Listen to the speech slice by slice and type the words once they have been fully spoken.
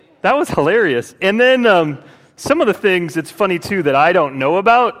That was hilarious. And then some of the things, it's funny too, that I don't know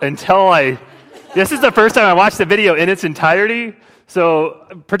about this is the first time I watched the video in its entirety.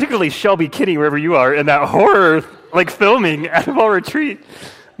 So particularly Shelby Kinney, wherever you are, and that horror, filming at Fall Retreat.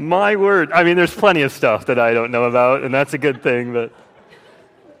 My word. I mean, there's plenty of stuff that I don't know about, and that's a good thing, but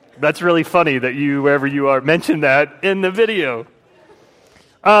that's really funny that you, wherever you are, mentioned that in the video.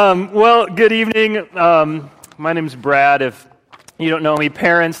 Well, good evening. My name's Brad. If you don't know me,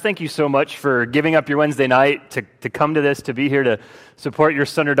 parents, thank you so much for giving up your Wednesday night to come to this, to be here to support your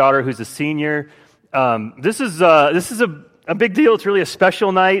son or daughter who's a senior. This is a big deal. It's really a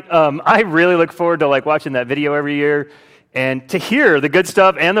special night. I really look forward to watching that video every year and to hear the good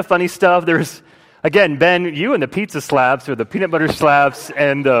stuff and the funny stuff. There's, again, Ben, you and the pizza slaps or the peanut butter slaps,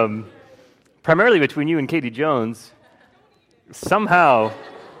 and primarily between you and Katie Jones. Somehow,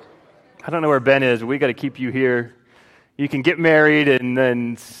 I don't know where Ben is, but we got to keep you here. You can get married and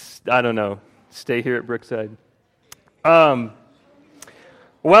then, I don't know, stay here at Brookside.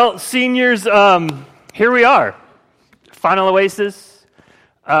 Well, seniors, here we are. Final Oasis.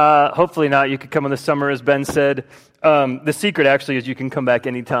 Hopefully not. You could come in the summer, as Ben said. The secret, actually, is you can come back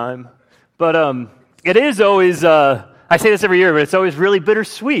anytime. But it is always, I say this every year, but it's always really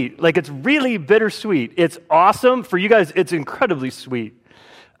bittersweet. It's really bittersweet. It's awesome. For you guys, it's incredibly sweet.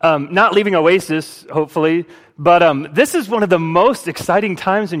 Not leaving Oasis, hopefully, but this is one of the most exciting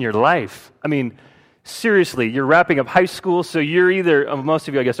times in your life. I mean, seriously, you're wrapping up high school, so you're either, most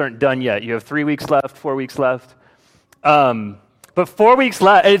of you, I guess, aren't done yet. You have 3 weeks left, 4 weeks left. But 4 weeks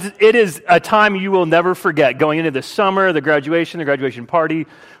left, it is a time you will never forget, going into the summer, the graduation party,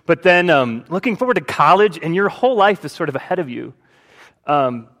 but then looking forward to college, and your whole life is sort of ahead of you.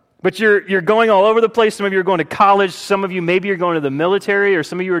 But you're going all over the place. Some of you are going to college. Some of you, maybe you're going to the military, or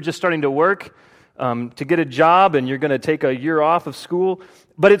some of you are just starting to work to get a job, and you're going to take a year off of school.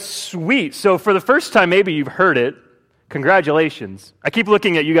 But it's sweet. So for the first time, maybe you've heard it. Congratulations. I keep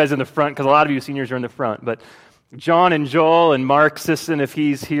looking at you guys in the front, because a lot of you seniors are in the front, but John and Joel and Mark Sisson, if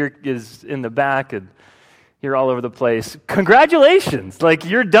he's here, is in the back, and you're all over the place. Congratulations!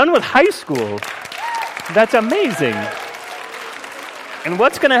 You're done with high school. That's amazing. And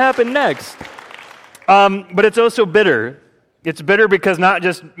what's going to happen next? But it's also bitter. It's bitter because not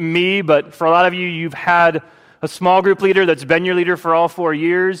just me, but for a lot of you, you've had a small group leader that's been your leader for all 4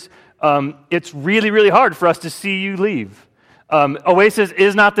 years. It's really, really hard for us to see you leave. Oasis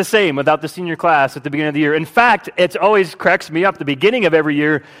is not the same without the senior class at the beginning of the year. In fact, it always cracks me up. The beginning of every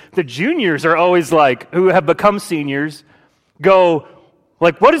year, the juniors are always who have become seniors, go,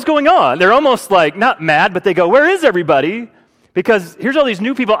 what is going on? They're almost not mad, but they go, where is everybody? Because here's all these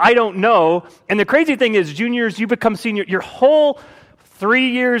new people I don't know. And the crazy thing is, juniors, you become senior. Your whole 3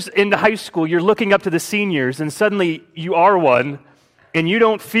 years into high school, you're looking up to the seniors, and suddenly you are one, and you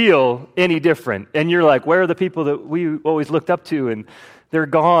don't feel any different. And you're where are the people that we always looked up to? And they're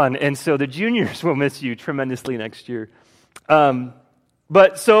gone. And so the juniors will miss you tremendously next year.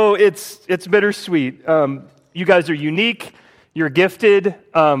 But so it's bittersweet. You guys are unique. You're gifted.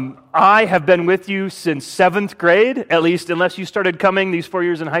 I have been with you since 7th grade, at least, unless you started coming these 4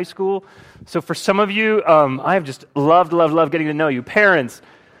 years in high school. So for some of you, I have just loved getting to know you. Parents,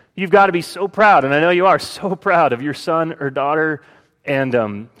 you've got to be so proud, and I know you are so proud of your son or daughter,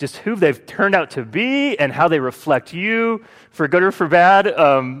 and just who they've turned out to be and how they reflect you, for good or for bad.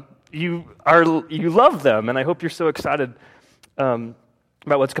 You love them, and I hope you're so excited about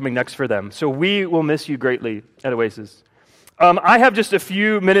what's coming next for them. So we will miss you greatly at Oasis. I have just a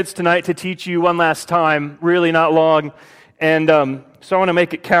few minutes tonight to teach you one last time, really not long, and so I want to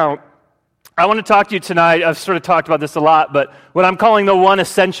make it count. I want to talk to you tonight. I've sort of talked about this a lot, but what I'm calling the one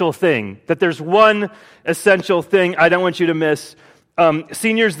essential thing, that there's one essential thing I don't want you to miss.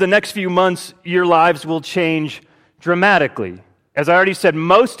 Seniors, the next few months, your lives will change dramatically. As I already said,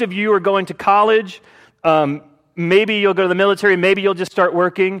 most of you are going to college. Maybe you'll go to the military. Maybe you'll just start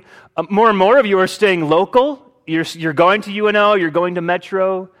working. More and more of you are staying local. You're going to UNO. You're going to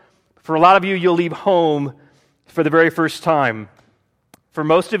Metro. For a lot of you, you'll leave home for the very first time. For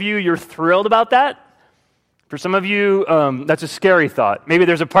most of you, you're thrilled about that. For some of you, that's a scary thought. Maybe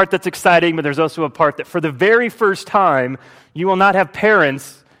there's a part that's exciting, but there's also a part that for the very first time, you will not have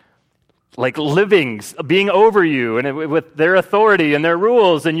parents being over you and with their authority and their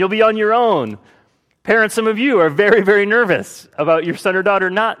rules, and you'll be on your own. Parents, some of you are very, very nervous about your son or daughter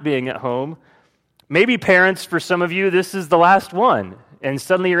not being at home. Maybe parents, for some of you, this is the last one, and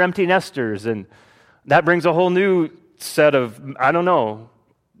suddenly you're empty nesters, and that brings a whole new set of,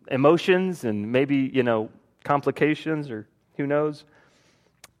 emotions and maybe, complications, or who knows.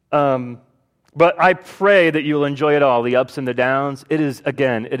 But I pray that you'll enjoy it all, the ups and the downs. It is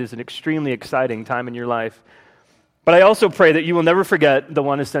an extremely exciting time in your life. But I also pray that you will never forget the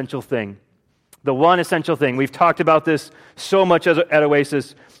one essential thing. The one essential thing. We've talked about this so much at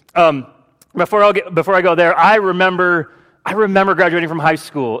Oasis. Before I go there, I remember graduating from high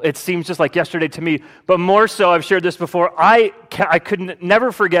school. It seems just like yesterday to me, but more so, I've shared this before. I could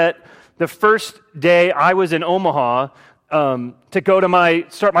never forget the first day I was in Omaha to go to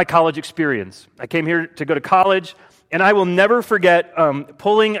start my college experience. I came here to go to college, and I will never forget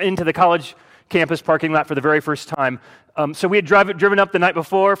pulling into the college campus parking lot for the very first time. So we had driven up the night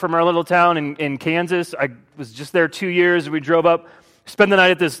before from our little town in Kansas. I was just there 2 years. We drove up, spent the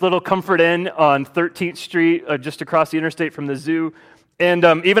night at this little Comfort Inn on 13th Street, just across the interstate from the zoo. And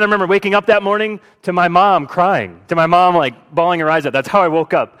even I remember waking up that morning to my mom crying, to my mom like bawling her eyes out. That's how I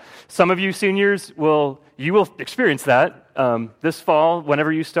woke up. Some of you seniors will experience that this fall,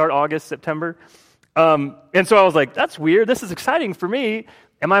 whenever you start, August, September. And so I was like, that's weird. This is exciting for me.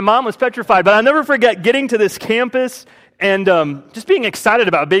 And my mom was petrified. But I'll never forget getting to this campus and just being excited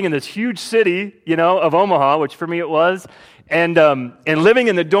about being in this huge city, of Omaha, which for me it was, and living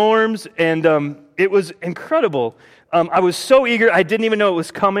in the dorms. And it was incredible. I was so eager. I didn't even know it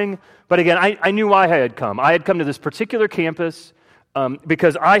was coming. But again, I knew why I had come. I had come to this particular campus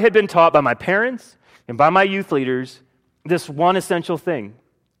because I had been taught by my parents and by my youth leaders this one essential thing.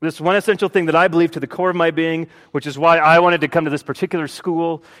 This one essential thing that I believe to the core of my being, which is why I wanted to come to this particular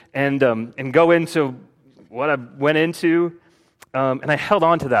school and go into what I went into. And I held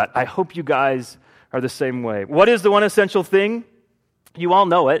on to that. I hope you guys are the same way. What is the one essential thing? You all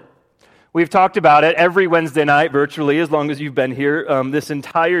know it. We've talked about it every Wednesday night virtually as long as you've been here this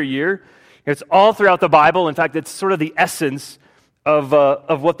entire year. It's all throughout the Bible. In fact, it's sort of the essence of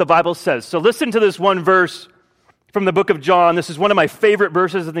what the Bible says. So listen to this one verse from the book of John. This is one of my favorite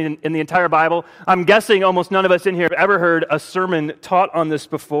verses in the entire Bible. I'm guessing almost none of us in here have ever heard a sermon taught on this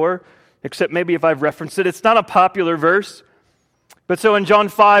before, except maybe if I've referenced it. It's not a popular verse. But so in John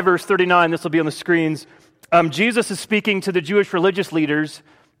 5, verse 39, this will be on the screens, Jesus is speaking to the Jewish religious leaders,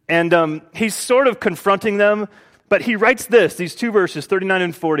 and he's sort of confronting them, but he writes these two verses, 39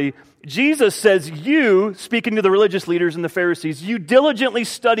 and 40. Jesus says, you, speaking to the religious leaders and the Pharisees, you diligently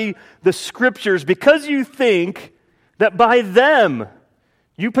study the Scriptures because you think that by them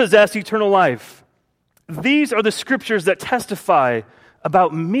you possess eternal life. These are the Scriptures that testify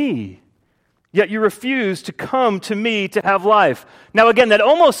about me, yet you refuse to come to me to have life. Now again, that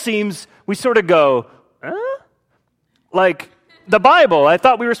almost seems, we sort of go, huh? Like the Bible. I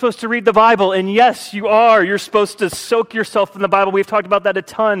thought we were supposed to read the Bible, and yes, you are. You're supposed to soak yourself in the Bible. We've talked about that a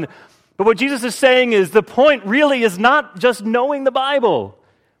ton. But what Jesus is saying is the point really is not just knowing the Bible.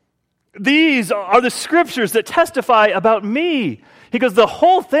 These are the Scriptures that testify about me. He goes, the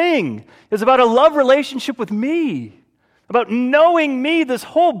whole thing is about a love relationship with me, about knowing me. This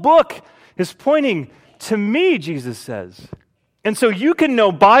whole book is pointing to me, Jesus says. And so you can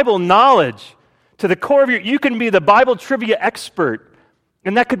know Bible knowledge to the core of you can be the Bible trivia expert,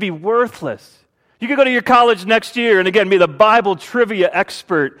 and that could be worthless. You could go to your college next year and again be the Bible trivia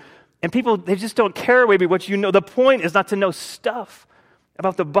expert, and people, they just don't care maybe what you know. The point is not to know stuff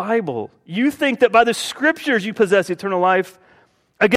about the Bible. You think that by the Scriptures you possess eternal life,